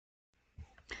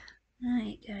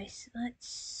Alright, guys,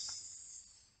 let's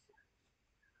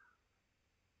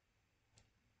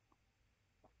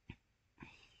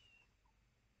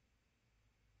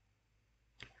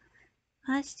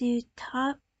do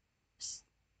top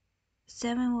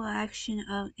 7 reaction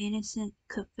of innocent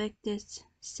convicted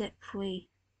set free.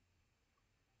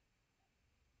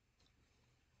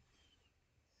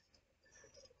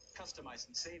 Customize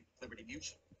and save Liberty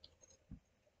Mutual.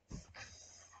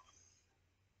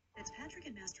 Fitzpatrick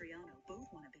and Mastriano both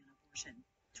want to ban abortion.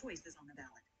 Choice is on the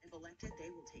ballot. If elected, they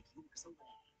will take yours away.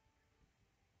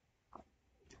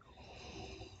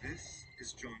 This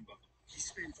is John Buffalo. He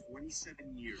spent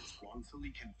 27 years wrongfully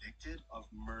convicted of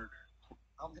murder.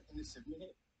 I'm an innocent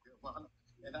man, Your Honor,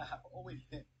 and I have always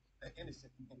been an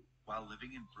innocent man. While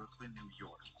living in Brooklyn, New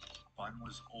York, Bunn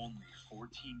was only 14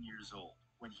 years old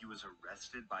when he was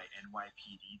arrested by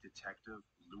NYPD detective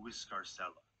Louis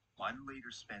Scarcella. Bunn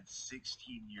later spent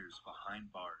 16 years behind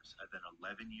bars and then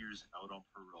 11 years out on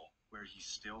parole, where he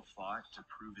still fought to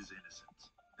prove his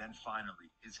innocence. Then finally,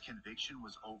 his conviction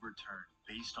was overturned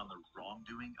based on the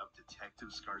wrongdoing of Detective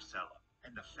Scarcella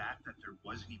and the fact that there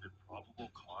wasn't even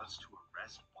probable cause to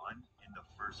arrest Bunn in the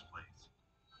first place.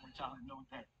 I want y'all to know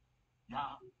that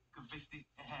y'all convicted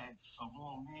and had a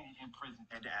wrong man in prison.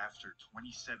 And after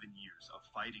 27 years of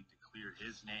fighting to clear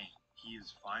his name, he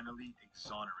is finally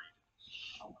exonerated.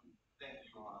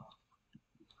 Thank you,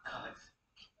 because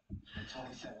for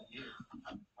 27 years,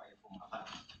 I've been fighting for my life.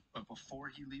 But before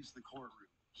he leaves the courtroom,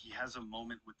 he has a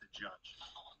moment with the judge.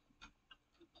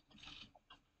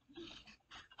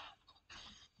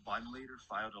 Bunn later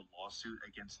filed a lawsuit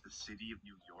against the city of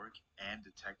New York and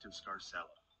Detective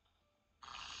Scarcella.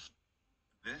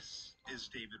 This is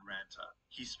David Ranta.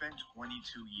 He spent 22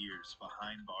 years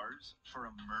behind bars for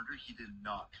a murder he did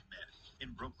not commit.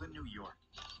 In Brooklyn, New York,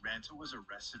 Ranta was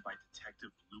arrested by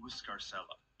Detective Louis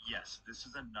Scarcella. Yes, this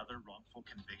is another wrongful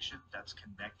conviction that's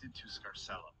connected to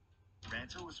Scarcella.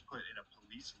 Ranta was put in a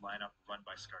police lineup run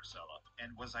by Scarcella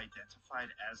and was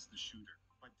identified as the shooter.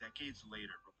 But decades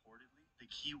later, reportedly, the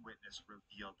key witness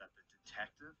revealed that the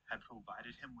detective had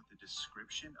provided him with a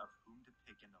description of whom to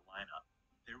pick in the lineup.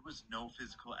 There was no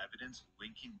physical evidence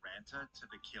linking Ranta to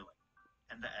the killing,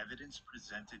 and the evidence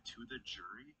presented to the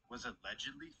jury was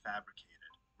allegedly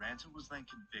fabricated. Ranta was then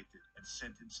convicted and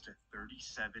sentenced to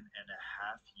 37 and a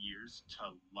half years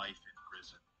to life in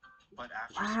prison. But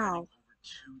after spending over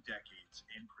 2 decades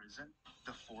in prison,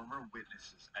 the former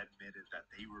witnesses admitted that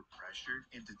they were pressured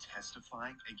into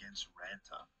testifying against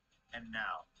Ranta. And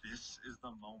now, this is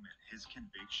the moment his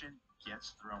conviction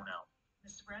gets thrown out.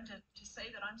 Mr. Brandon, to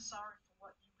say that I'm sorry for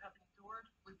what you have endured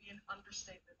would be an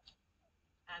understatement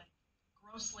and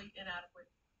grossly inadequate,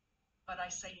 but I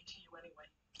say it to you anyway.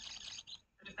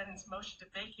 The defendant's motion to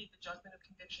vacate the judgment of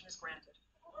conviction is granted.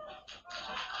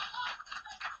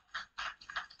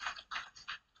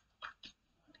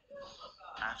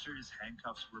 After his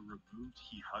handcuffs were removed,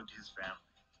 he hugged his family.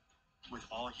 With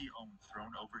all he owned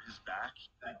thrown over his back,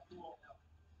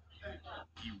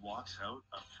 he walks out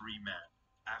a free man.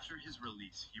 After his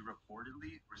release, he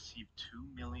reportedly received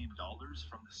 $2 million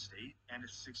from the state and a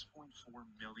 $6.4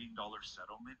 million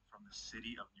settlement from the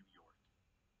city of New York.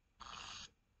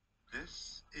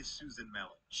 This is Susan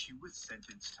Mellon. She was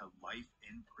sentenced to life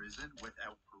in prison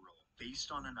without parole,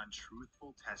 based on an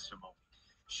untruthful testimony.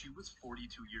 She was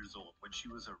 42 years old when she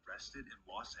was arrested in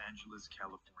Los Angeles,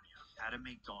 California, at a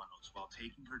McDonald's while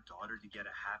taking her daughter to get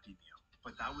a Happy Meal.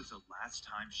 But that was the last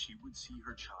time she would see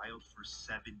her child for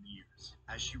 7 years,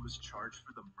 as she was charged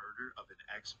for the murder of an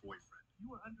ex-boyfriend.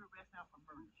 You are under arrest now for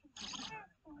murder.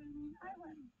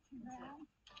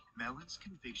 Mellon's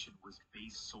conviction was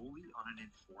based solely on an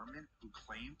informant who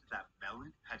claimed that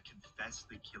Mellon had confessed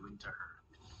the killing to her.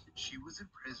 She was in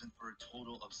prison for a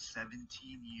total of 17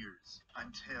 years,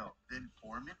 until the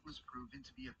informant was proven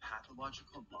to be a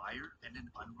pathological liar and an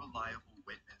unreliable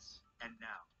witness. And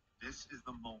now, this is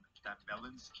the moment that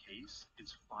Mellon's case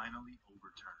is finally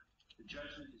overturned. The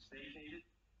judgment is vacated,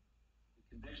 the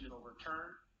conviction is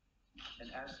overturned, and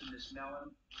as to Ms.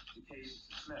 Mellon, the case is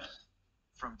dismissed.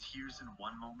 From tears in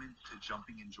one moment to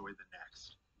jumping in joy the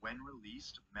next. When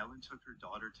released, Mellon took her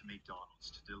daughter to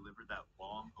McDonald's to deliver that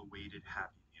long-awaited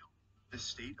Happy Meal. The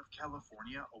state of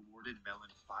California awarded Mellon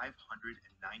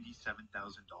 $597,000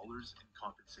 in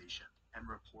compensation, and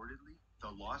reportedly,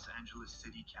 the Los Angeles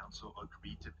City Council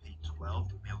agreed to pay $12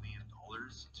 million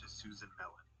to Susan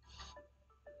Mellon.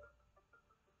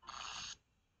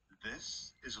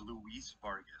 This is Luis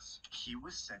Vargas. He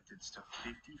was sentenced to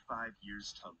 55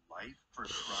 years to life for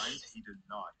crimes he did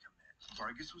not commit.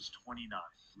 Vargas was 29,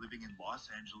 living in Los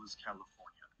Angeles,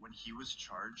 California, when he was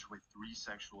charged with 3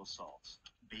 sexual assaults.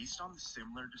 Based on the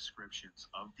similar descriptions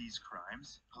of these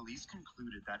crimes, police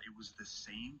concluded that it was the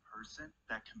same person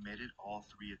that committed all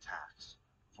three attacks.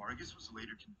 Vargas was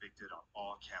later convicted on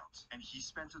all counts, and he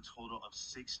spent a total of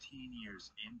 16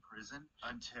 years in prison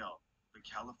until the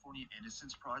California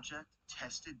Innocence Project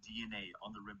tested DNA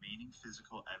on the remaining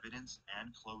physical evidence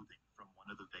and clothing from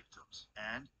one of the victims,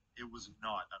 and it was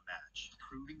not a match,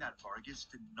 proving that Vargas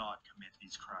did not commit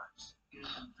these crimes. He is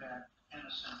in fact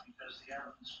innocent because the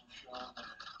evidence will show that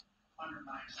it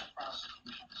undermines the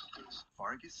prosecution's case.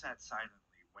 Vargas sat silently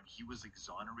when he was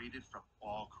exonerated from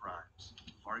all crimes.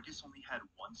 Vargas only had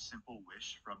one simple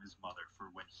wish from his mother for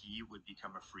when he would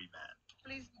become a free man.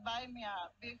 Please buy me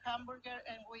a big hamburger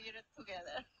and we eat it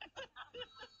together.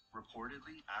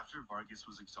 Reportedly, after Vargas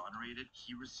was exonerated,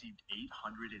 he received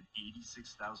 $886,000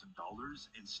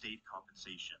 in state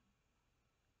compensation.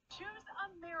 Choose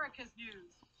America's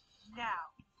News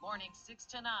now. Morning 6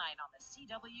 to 9 on the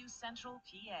CW Central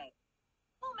PA.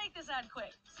 We'll make this ad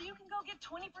quick so you can go get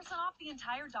 20% off the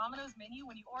entire Domino's menu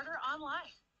when you order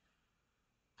online.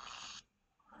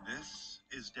 This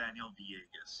is Daniel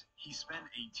Villegas. He spent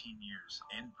 18 years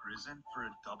in prison for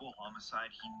a double homicide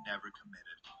he never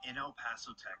committed. In El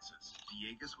Paso, Texas,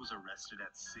 Villegas was arrested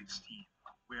at 16,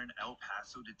 where an El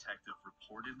Paso detective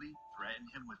reportedly threatened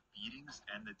him with beatings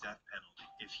and the death penalty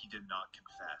if he did not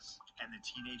confess. And the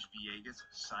teenage Villegas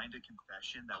signed a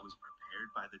confession that was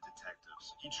prepared by the detectives.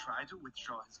 He tried to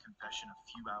withdraw his confession a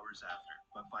few hours after,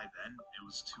 but by then it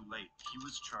was too late. He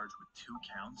was charged with 2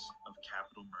 counts of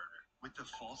capital murder. With the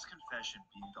false confession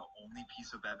being the only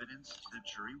piece of evidence, the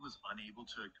jury was unable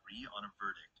to agree on a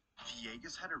verdict.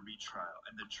 Villegas had a retrial,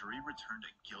 and the jury returned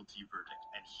a guilty verdict,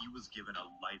 and he was given a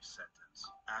life sentence.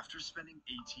 After spending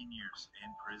 18 years in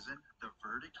prison, the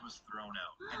verdict was thrown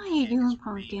out, and How you doing, Villegas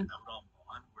Pumpkin? remained out on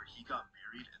bond, where he got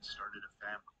married and started a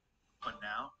family. But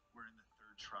now, we're in the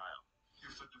 3rd trial.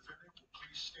 If the defendant will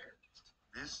please stand.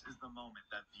 This is the moment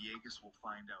that Villegas will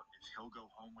find out if he'll go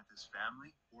home with his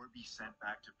family or be sent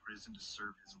back to prison to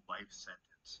serve his life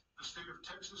sentence. The state of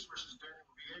Texas versus Daniel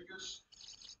Villegas.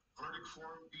 Verdict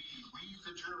form B. We,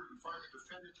 the jury, find the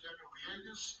defendant Daniel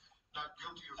Villegas not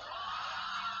guilty of.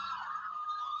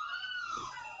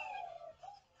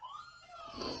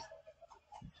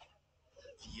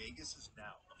 Villegas is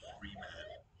now a free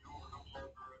man. You are no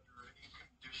longer under any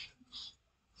conditions.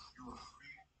 You are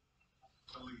free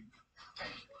to leave.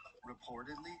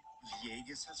 Reportedly,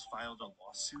 Villegas has filed a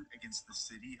lawsuit against the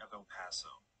city of El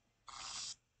Paso.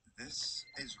 This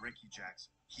is Ricky Jackson.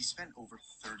 He spent over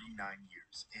 39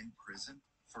 years in prison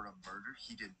for a murder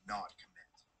he did not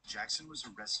commit. Jackson was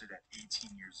arrested at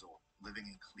 18 years old, living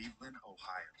in Cleveland,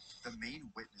 Ohio. The main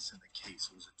witness in the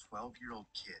case was a 12-year-old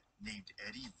kid named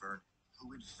Eddie Vernon,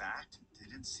 who in fact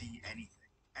didn't see anything.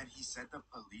 And he said the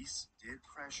police did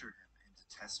pressure him into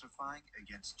testifying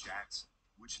against Jackson,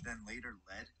 which then later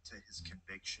led to his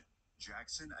conviction.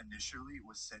 Jackson initially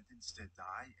was sentenced to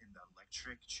die in the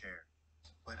electric chair,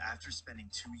 but after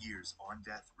spending 2 years on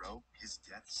death row, his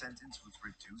death sentence was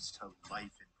reduced to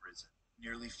life in prison.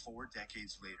 Nearly 4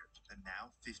 decades later, the now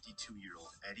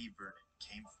 52-year-old Eddie Vernon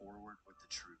came forward with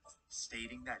the truth,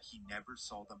 stating that he never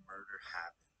saw the murder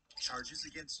happen. Charges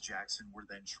against Jackson were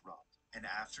then dropped, and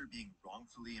after being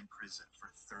wrongfully imprisoned for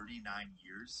 39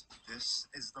 years, this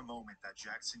is the moment that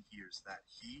Jackson hears that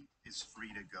he is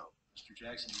free to go. Mr.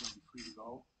 Jackson is going to be free to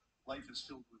go. Life is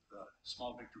filled with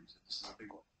small victories, and this is a big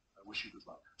one. I wish you good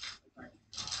luck. Thank you.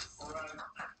 All right.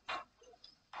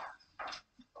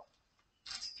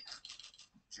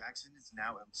 Jackson is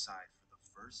now outside for the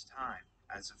first time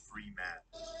as a free man.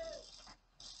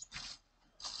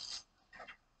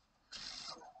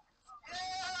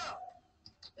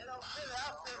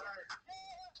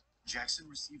 Jackson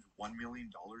received $1 million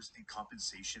in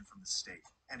compensation from the state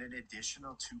and an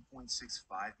additional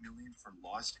 $2.65 million for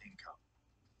lost income.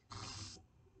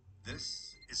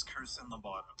 This is Kirsten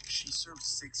Lobato. She served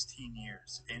 16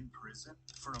 years in prison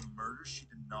for a murder she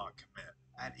did not commit.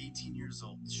 At 18 years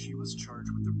old, she was charged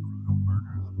with the brutal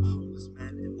murder of homeless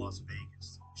men in Las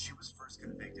Vegas. She was first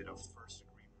convicted of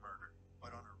first-degree murder,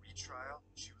 but on a retrial,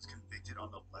 she was convicted on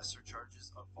the lesser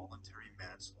charges of voluntary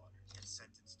manslaughter and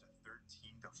sentenced to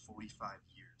 13 to 45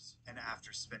 years. And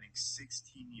after spending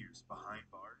 16 years behind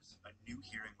bars, a new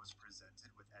hearing was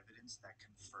presented with evidence that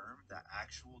confirmed the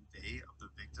actual day of the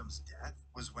victim's death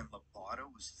was when Lobato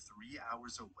was 3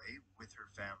 hours away with her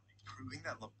family, proving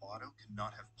that Lobato could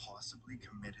not have possibly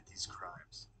committed these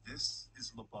crimes. This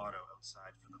is Lobato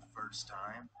outside for the first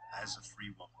time as a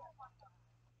free woman.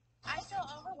 I feel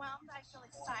overwhelmed. I feel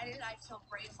excited. I feel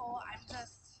grateful.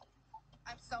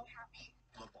 I'm so happy.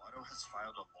 Lobato has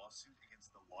filed a lawsuit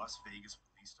against the Las Vegas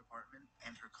Police Department,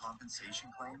 and her compensation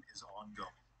claim is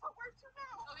ongoing. But where'd you go?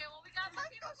 Okay, well, we got some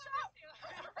people shop.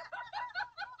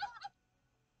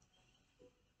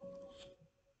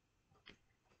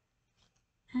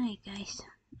 Alright guys,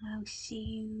 I'll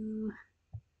see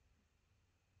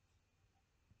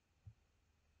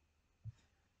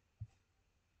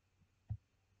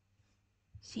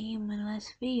you in my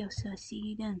last video, so I'll see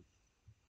you then.